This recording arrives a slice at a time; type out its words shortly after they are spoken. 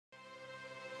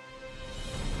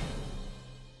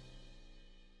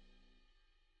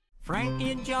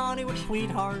Frankie and Johnny were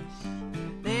sweethearts.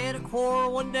 They had a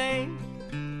quarrel one day.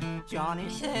 Johnny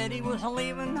said he was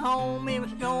leaving home. He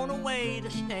was going away to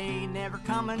stay, never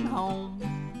coming home.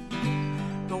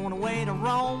 Going away to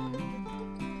Rome.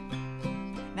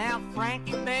 Now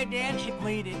Frankie begged and she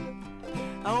pleaded,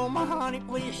 oh my honey,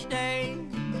 please stay.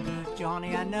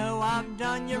 Johnny, I know I've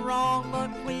done you wrong, but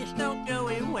please don't go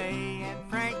away. And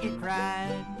Frankie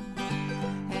cried,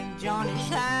 and Johnny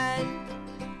sighed,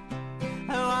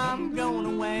 oh, I'm going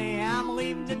away, I'm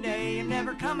leaving today, I'm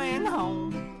never coming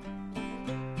home.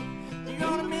 You're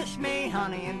gonna miss me,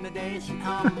 honey, in the days to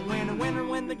come.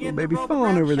 When the get baby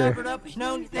fawn over there.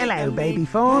 Hello, baby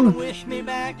fawn. Wish me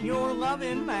back your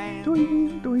loving man.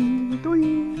 Doing, doing, doing,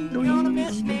 doing. You're gonna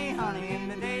miss me, honey, in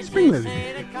the days Spring to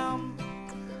say to come.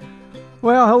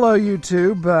 Well, hello,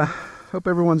 YouTube. Hope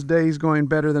everyone's day is going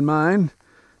better than mine.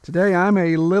 Today I'm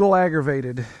a little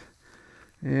aggravated,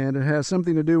 and it has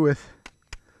something to do with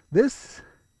this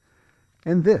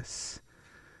and this.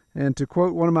 And to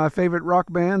quote one of my favorite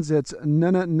rock bands, it's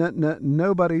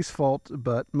nobody's fault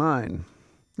but mine.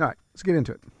 All right, let's get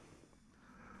into it.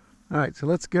 All right, so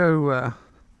let's go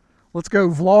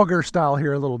vlogger style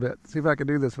here a little bit. See if I can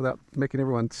do this without making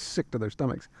everyone sick to their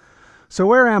stomachs. So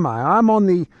where am I? I'm on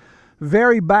the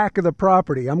very back of the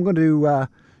property. I'm going to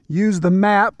use the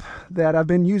map that I've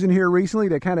been using here recently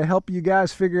to kind of help you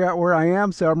guys figure out where I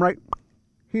am. So I'm right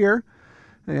here,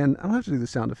 and I don't have to do the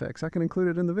sound effects. I can include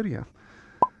it in the video.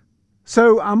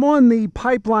 So I'm on the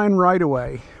pipeline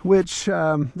right-of-way, which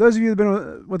those of you that have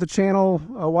been with the channel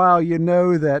a while, you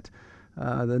know that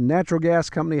the natural gas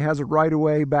company has a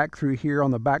right-of-way back through here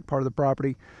on the back part of the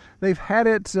property. They've had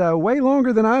it way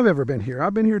longer than I've ever been here.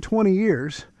 I've been here 20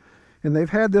 years. And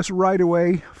they've had this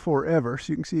right-of-way forever.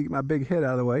 So you can see my big head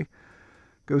out of the way.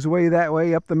 Goes away that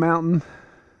way, up the mountain,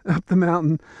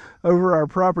 over our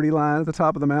property line at the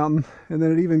top of the mountain. And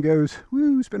then it even goes,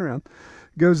 woo, spin around.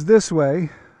 Goes this way,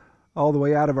 all the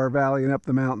way out of our valley and up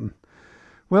the mountain.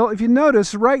 Well, if you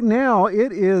notice, right now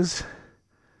it is,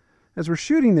 as we're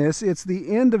shooting this, it's the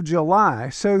end of July.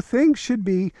 So things should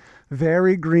be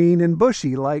very green and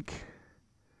bushy like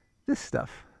this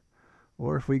stuff.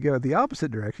 Or if we go the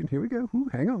opposite direction, here we go. Ooh,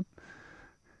 hang on.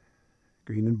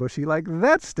 Green and bushy like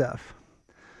that stuff.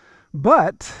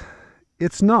 But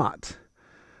it's not.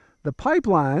 The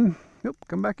pipeline, nope,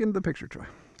 come back into the picture, Troy.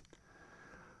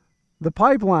 The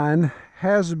pipeline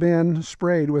has been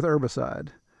sprayed with herbicide.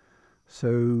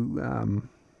 So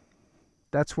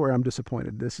that's where I'm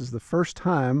disappointed. This is the first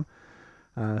time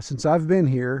since I've been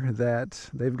here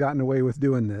that they've gotten away with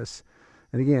doing this.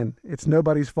 And again, it's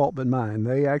nobody's fault but mine.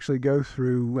 They actually go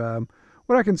through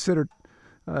what I consider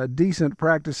decent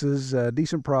practices,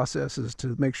 decent processes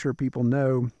to make sure people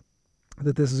know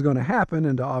that this is going to happen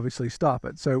and to obviously stop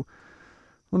it. So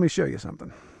let me show you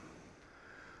something.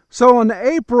 So on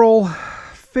April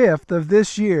 5th of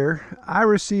this year, I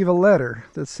receive a letter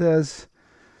that says,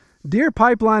 "Dear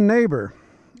pipeline neighbor,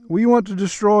 we want to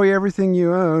destroy everything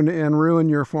you own and ruin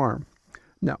your farm."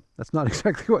 No, that's not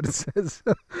exactly what it says.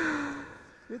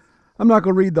 I'm not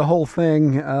going to read the whole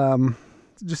thing.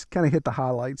 Just kind of hit the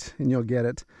highlights and you'll get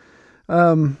it.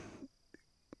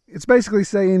 It's basically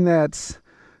saying that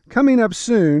coming up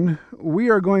soon, we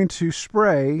are going to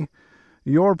spray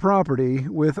your property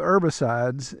with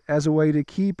herbicides as a way to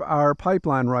keep our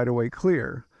pipeline right-of-way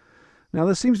clear. Now,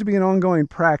 this seems to be an ongoing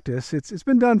practice. It's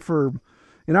been done for,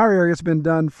 in our area, it's been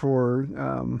done for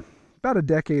about a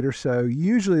decade or so.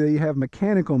 Usually they have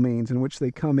mechanical means in which they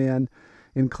come in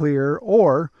and clear,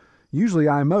 or usually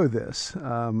I mow this.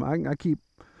 I keep,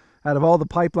 out of all the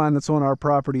pipeline that's on our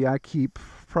property, I keep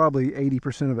probably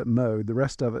 80% of it mowed. The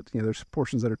rest of it, there's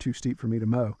portions that are too steep for me to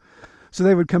mow. So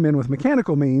they would come in with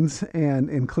mechanical means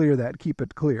and clear that, keep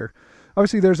it clear.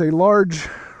 Obviously there's a large,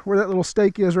 where that little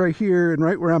stake is right here and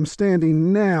right where I'm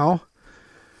standing now,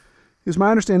 is my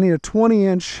understanding a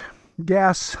 20-inch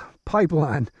gas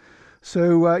pipeline.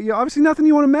 So obviously nothing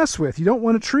you want to mess with. You don't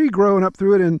want a tree growing up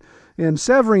through it and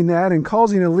severing that and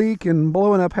causing a leak and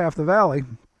blowing up half the valley.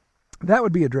 That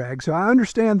would be a drag. So I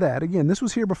understand that. Again, this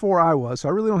was here before I was, so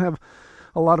I really don't have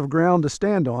a lot of ground to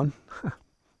stand on,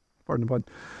 pardon the pun,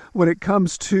 when it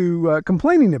comes to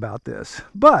complaining about this.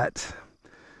 But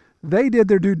they did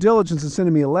their due diligence in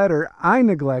sending me a letter. I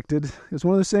neglected. It's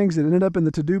one of those things that ended up in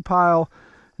the to-do pile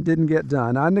and didn't get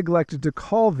done. I neglected to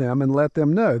call them and let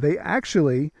them know.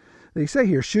 They say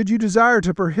here, should you desire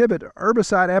to prohibit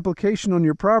herbicide application on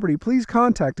your property, please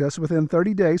contact us within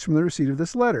 30 days from the receipt of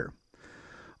this letter.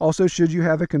 Also, should you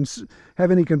have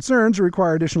any concerns or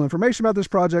require additional information about this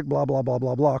project, blah, blah, blah,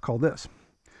 blah, blah, call this.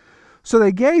 So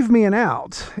they gave me an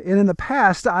out. And in the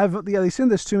past, they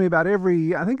send this to me about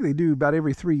I think they do about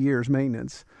every 3 years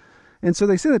maintenance. And so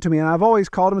they sent it to me, and I've always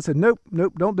called them and said, nope,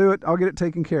 don't do it. I'll get it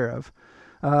taken care of.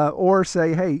 Or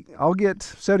say, hey, I'll get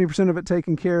 70% of it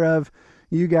taken care of.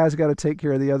 You guys got to take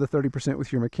care of the other 30%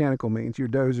 with your mechanical means, your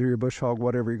dozer, your bush hog,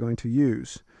 whatever you're going to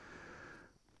use.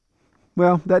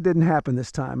 Well, that didn't happen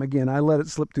this time. Again, I let it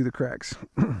slip through the cracks.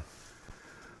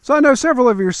 So I know several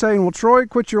of you are saying, well, Troy,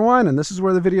 quit your whining. This is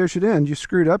where the video should end. You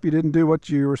screwed up. You didn't do what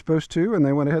you were supposed to, and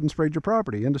they went ahead and sprayed your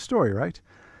property. End of story, right?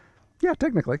 Yeah,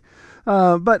 technically.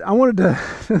 But I wanted to,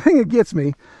 the thing that gets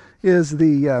me is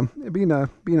the, being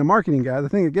a marketing guy, the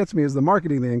thing that gets me is the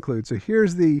marketing they include. So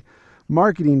here's the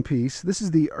marketing piece. This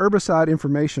is the herbicide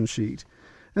information sheet.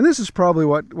 And this is probably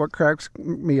what cracks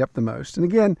me up the most. And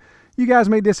again, you guys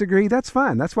may disagree. That's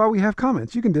fine. That's why we have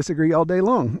comments. You can disagree all day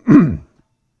long.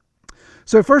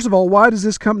 So first of all, why does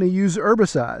this company use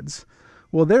herbicides?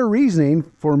 Well, their reasoning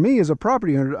for me as a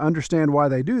property owner to understand why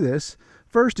they do this,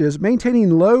 first is maintaining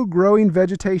low growing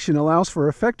vegetation allows for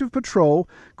effective patrol,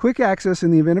 quick access in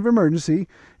the event of emergency,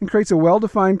 and creates a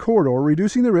well-defined corridor,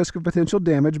 reducing the risk of potential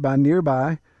damage by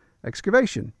nearby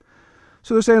excavation.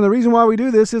 So they're saying the reason why we do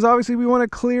this is obviously we want a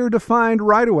clear, defined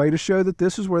right-of-way to show that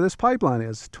this is where this pipeline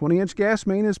is. 20-inch gas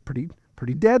main is pretty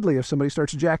deadly if somebody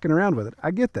starts jacking around with it. I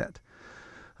get that.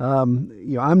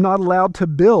 I'm not allowed to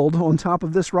build on top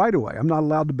of this right-of-way. I'm not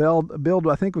allowed to build,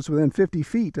 I think it was within 50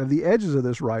 feet of the edges of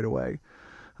this right-of-way.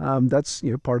 That's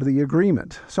part of the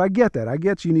agreement. So I get that. I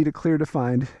get you need a clear,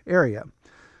 defined area.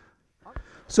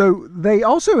 So they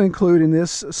also include in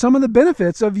this some of the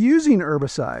benefits of using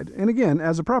herbicide. And again,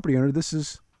 as a property owner, this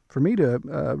is for me to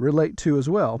relate to as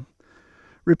well.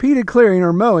 Repeated clearing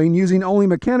or mowing using only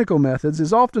mechanical methods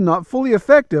is often not fully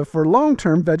effective for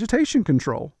long-term vegetation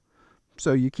control.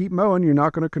 So you keep mowing, you're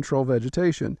not going to control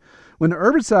vegetation. When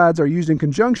herbicides are used in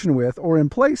conjunction with or in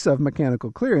place of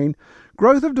mechanical clearing,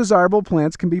 growth of desirable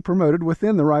plants can be promoted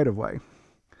within the right-of-way.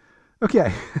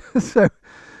 Okay,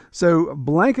 so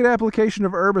blanket application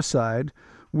of herbicide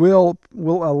will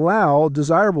allow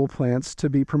desirable plants to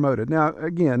be promoted. Now,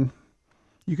 again,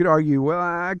 you could argue, well,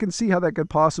 I can see how that could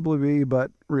possibly be,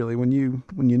 but really, when you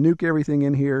nuke everything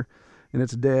in here and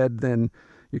it's dead, then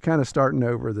you're kind of starting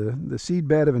over. The seed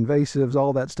bed of invasives,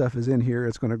 all that stuff is in here.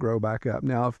 It's going to grow back up.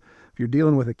 Now, if you're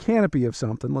dealing with a canopy of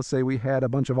something, let's say we had a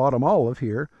bunch of autumn olive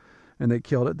here and they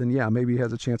killed it, then yeah, maybe it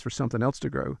has a chance for something else to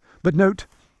grow. But note,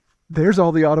 there's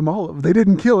all the autumn olive. They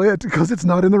didn't kill it because it's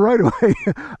not in the right-of-way.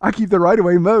 I keep the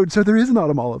right-of-way mowed, so there is an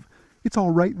autumn olive. It's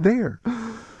all right there.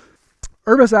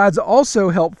 Herbicides also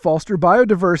help foster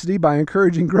biodiversity by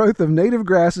encouraging growth of native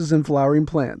grasses and flowering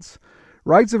plants.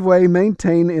 Rights-of-way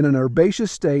maintained in an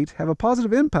herbaceous state have a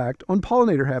positive impact on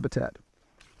pollinator habitat.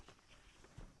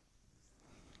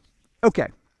 Okay.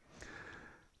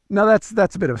 Now that's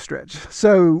a bit of a stretch.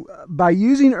 So by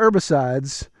using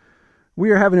herbicides, we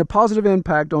are having a positive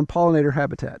impact on pollinator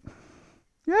habitat.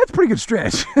 Yeah, that's a pretty good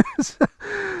stretch.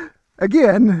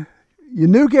 Again, you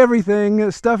nuke everything,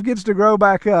 stuff gets to grow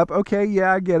back up. Okay,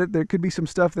 yeah, I get it. There could be some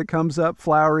stuff that comes up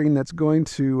flowering that's going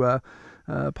to,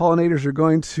 pollinators are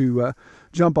going to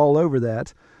jump all over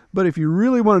that. But if you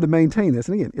really wanted to maintain this,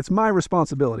 and again, it's my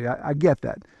responsibility, I get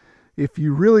that. If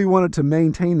you really wanted to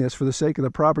maintain this for the sake of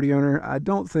the property owner, I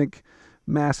don't think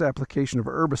mass application of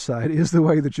herbicide is the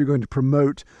way that you're going to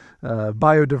promote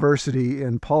biodiversity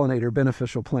and pollinator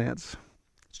beneficial plants.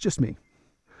 It's just me.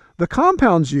 The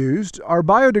compounds used are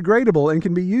biodegradable and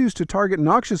can be used to target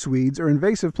noxious weeds or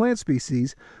invasive plant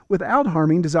species without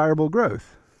harming desirable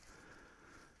growth.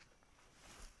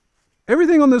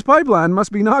 Everything on this pipeline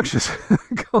must be noxious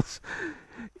because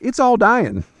it's all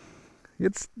dying.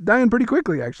 It's dying pretty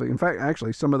quickly, actually. In fact,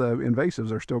 actually, some of the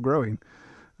invasives are still growing.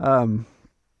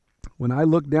 When I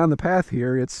look down the path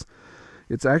here, it's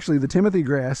actually the Timothy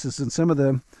grasses and some of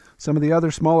the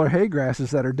other smaller hay grasses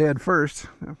that are dead first.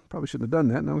 I probably shouldn't have done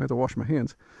that. Now I have to wash my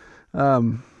hands.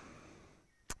 So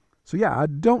yeah, I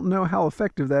don't know how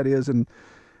effective that is, and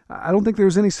I don't think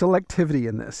there's any selectivity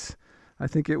in this. I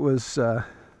think it was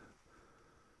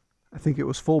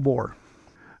full bore.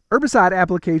 Herbicide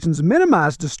applications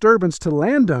minimize disturbance to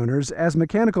landowners as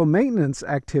mechanical maintenance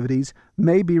activities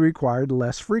may be required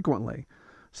less frequently.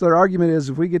 So their argument is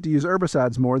if we get to use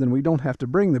herbicides more, then we don't have to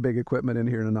bring the big equipment in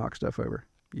here to knock stuff over.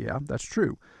 Yeah, that's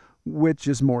true, which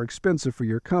is more expensive for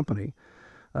your company.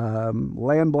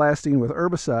 Land blasting with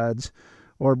herbicides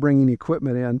or bringing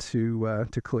equipment in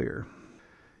to clear.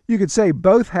 You could say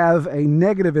both have a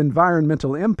negative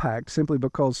environmental impact simply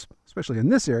because, especially in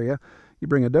this area, you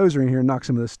bring a dozer in here and knock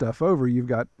some of this stuff over, you've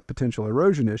got potential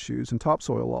erosion issues and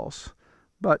topsoil loss.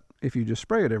 But if you just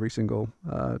spray it every single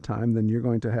time, then you're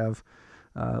going to have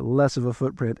less of a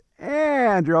footprint,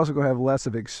 and you're also going to have less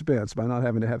of expense by not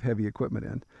having to have heavy equipment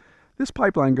in. This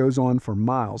pipeline goes on for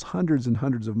miles, hundreds and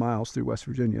hundreds of miles through West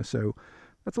Virginia, so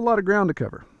that's a lot of ground to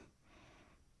cover.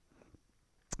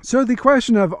 So the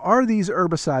question of, are these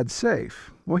herbicides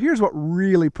safe? Well, here's what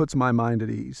really puts my mind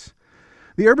at ease.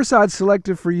 The herbicides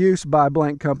selected for use by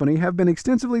blank company have been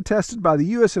extensively tested by the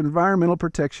U.S. Environmental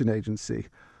Protection Agency.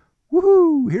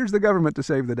 Woohoo! Here's the government to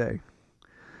save the day.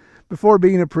 Before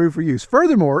being approved for use.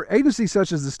 Furthermore, agencies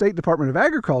such as the State Department of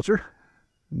Agriculture,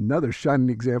 another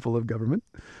shining example of government,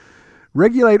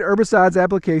 regulate herbicides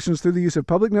applications through the use of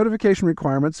public notification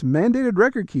requirements, mandated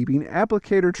record keeping,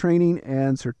 applicator training,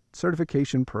 and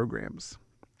certification programs.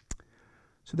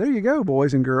 So there you go,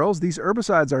 boys and girls. These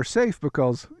herbicides are safe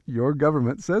because your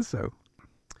government says so.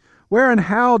 Where and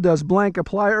how does blank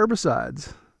apply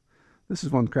herbicides? This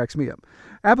is one that cracks me up.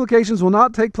 Applications will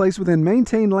not take place within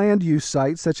maintained land use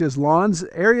sites such as lawns,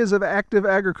 areas of active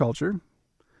agriculture,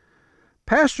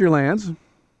 pasture lands,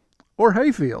 or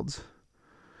hayfields.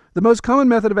 The most common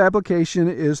method of application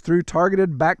is through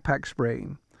targeted backpack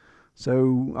spraying.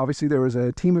 So obviously there was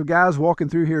a team of guys walking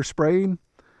through here spraying.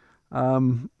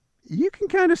 You can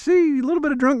kind of see a little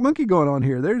bit of drunk monkey going on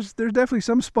here. There's definitely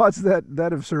some spots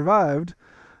that have survived.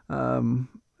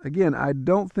 Again, I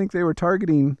don't think they were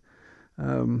targeting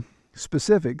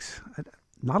specifics.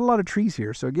 Not a lot of trees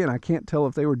here, so again, I can't tell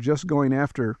if they were just going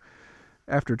after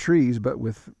trees, but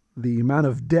with the amount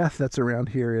of death that's around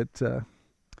here, it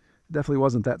definitely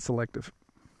wasn't that selective.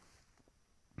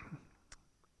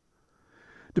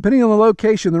 Depending on the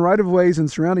location, the right-of-ways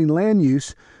and surrounding land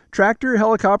use, tractor,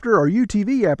 helicopter, or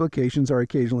UTV applications are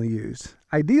occasionally used.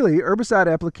 Ideally,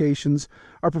 herbicide applications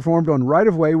are performed on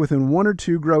right-of-way within 1 or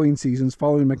 2 growing seasons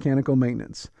following mechanical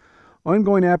maintenance.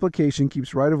 Ongoing application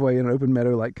keeps right-of-way in an open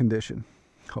meadow-like condition.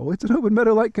 Oh, it's an open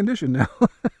meadow-like condition now.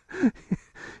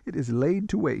 It is laid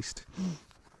to waste.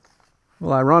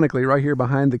 Well, ironically, right here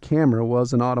behind the camera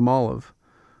was an autumn olive.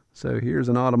 So here's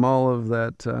an autumn olive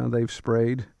that they've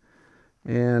sprayed,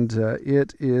 and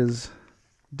it is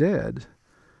dead.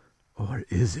 Or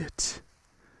is it?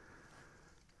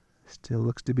 Still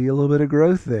looks to be a little bit of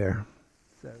growth there.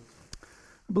 So,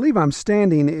 I believe I'm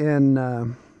standing in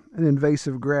an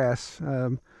invasive grass.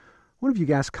 One of you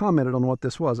guys commented on what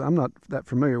this was. I'm not that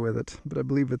familiar with it, but I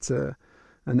believe it's an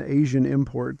Asian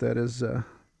import that is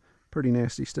pretty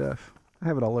nasty stuff. I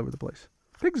have it all over the place.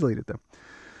 Pigs will eat it, though.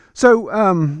 So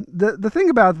the thing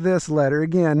about this letter,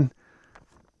 again,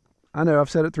 I know I've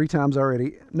said it 3 times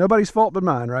already. Nobody's fault but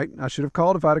mine, right? I should have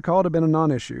called. If I'd have called, it'd been a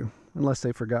non-issue, unless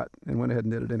they forgot and went ahead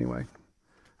and did it anyway.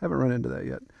 I haven't run into that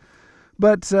yet.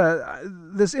 But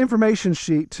this information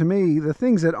sheet, to me, the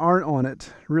things that aren't on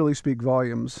it really speak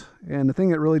volumes. And the thing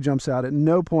that really jumps out, at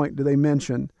no point do they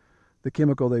mention the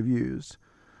chemical they've used.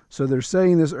 So they're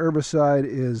saying this herbicide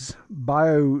is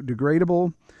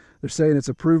biodegradable. They're saying it's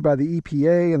approved by the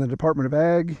EPA and the Department of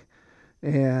Ag.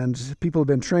 And people have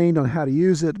been trained on how to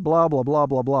use it, blah, blah, blah,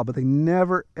 blah, blah. But they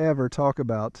never, ever talk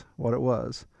about what it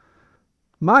was.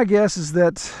 My guess is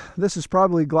that this is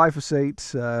probably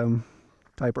glyphosate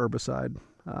type herbicide.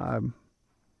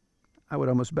 I would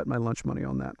almost bet my lunch money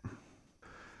on that.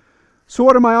 So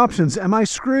what are my options? Am I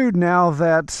screwed now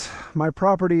that my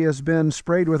property has been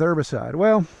sprayed with herbicide?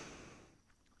 Well,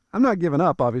 I'm not giving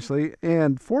up, obviously.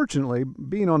 And fortunately,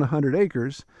 being on 100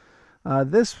 acres,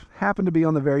 this happened to be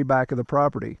on the very back of the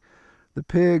property. The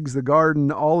pigs, the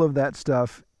garden, all of that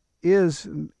stuff is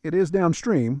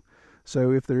downstream.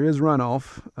 So if there is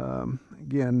runoff,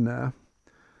 again,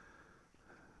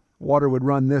 water would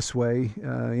run this way.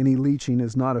 Any leaching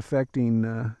is not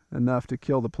affecting enough to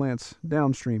kill the plants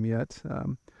downstream yet.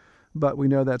 But we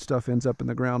know that stuff ends up in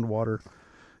the groundwater,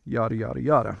 yada, yada,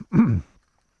 yada.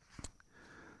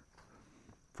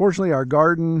 Fortunately, our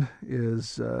garden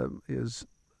is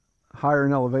higher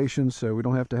in elevation, so we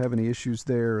don't have to have any issues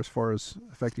there as far as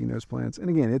affecting those plants. And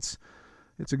again, it's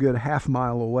a good half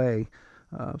mile away,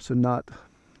 so not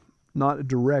a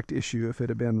direct issue if it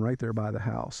had been right there by the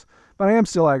house. But I am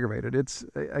still aggravated. It's,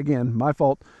 again, my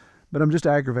fault, but I'm just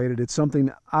aggravated. It's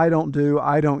something I don't do.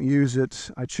 I don't use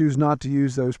it. I choose not to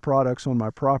use those products on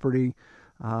my property,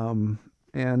 and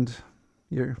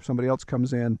somebody else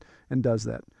comes in and does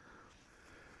that.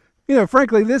 You know,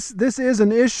 frankly, this is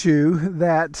an issue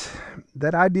that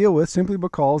I deal with simply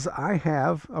because I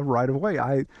have a right-of-way.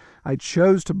 I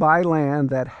chose to buy land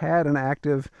that had an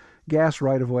active gas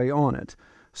right-of-way on it.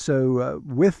 So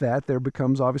with that, there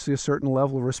becomes obviously a certain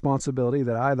level of responsibility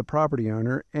that I, the property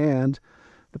owner, and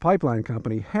the pipeline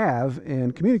company have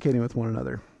in communicating with one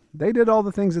another. They did all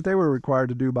the things that they were required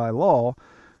to do by law.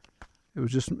 It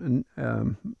was just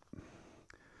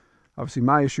obviously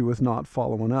my issue with not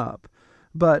following up.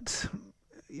 But,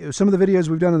 some of the videos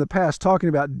we've done in the past talking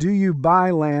about, do you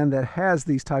buy land that has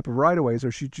these type of right-of-ways,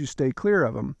 or should you stay clear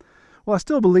of them? Well, I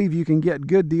still believe you can get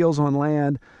good deals on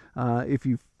land. If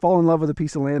you fall in love with a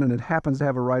piece of land and it happens to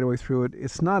have a right-of-way through it,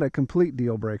 it's not a complete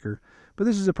deal breaker. But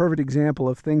this is a perfect example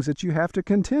of things that you have to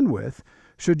contend with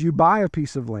should you buy a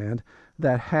piece of land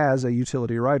that has a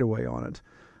utility right-of-way on it.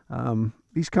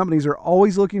 These companies are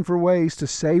always looking for ways to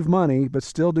save money but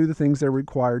still do the things they're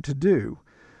required to do.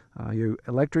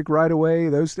 Electric right-of-way,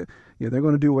 they're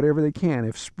going to do whatever they can.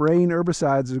 If spraying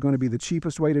herbicides is going to be the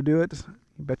cheapest way to do it,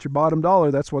 you bet your bottom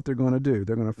dollar that's what they're going to do.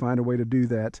 They're going to find a way to do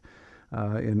that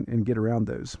and get around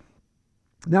those.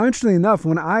 Now, interestingly enough,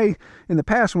 in the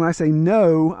past, when I say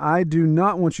no, I do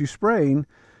not want you spraying,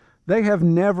 they have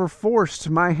never forced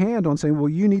my hand on saying, well,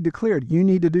 you need to clear it. You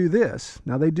need to do this.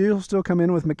 Now, they do still come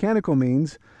in with mechanical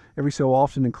means every so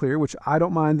often and clear, which I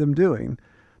don't mind them doing.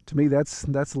 To me, that's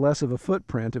less of a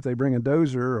footprint. If they bring a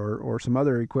dozer or some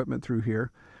other equipment through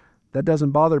here, that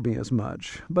doesn't bother me as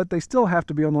much. But they still have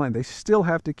to be on the line. They still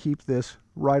have to keep this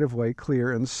right-of-way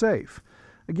clear and safe.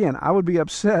 Again, I would be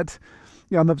upset.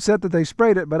 I'm upset that they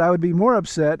sprayed it, but I would be more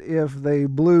upset if they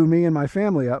blew me and my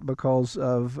family up because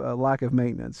of lack of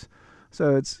maintenance.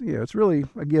 So it's really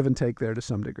a give and take there to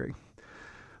some degree.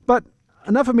 But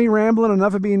enough of me rambling,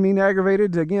 enough of being mean and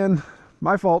aggravated. Again,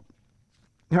 my fault.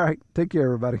 All right, take care,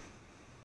 everybody.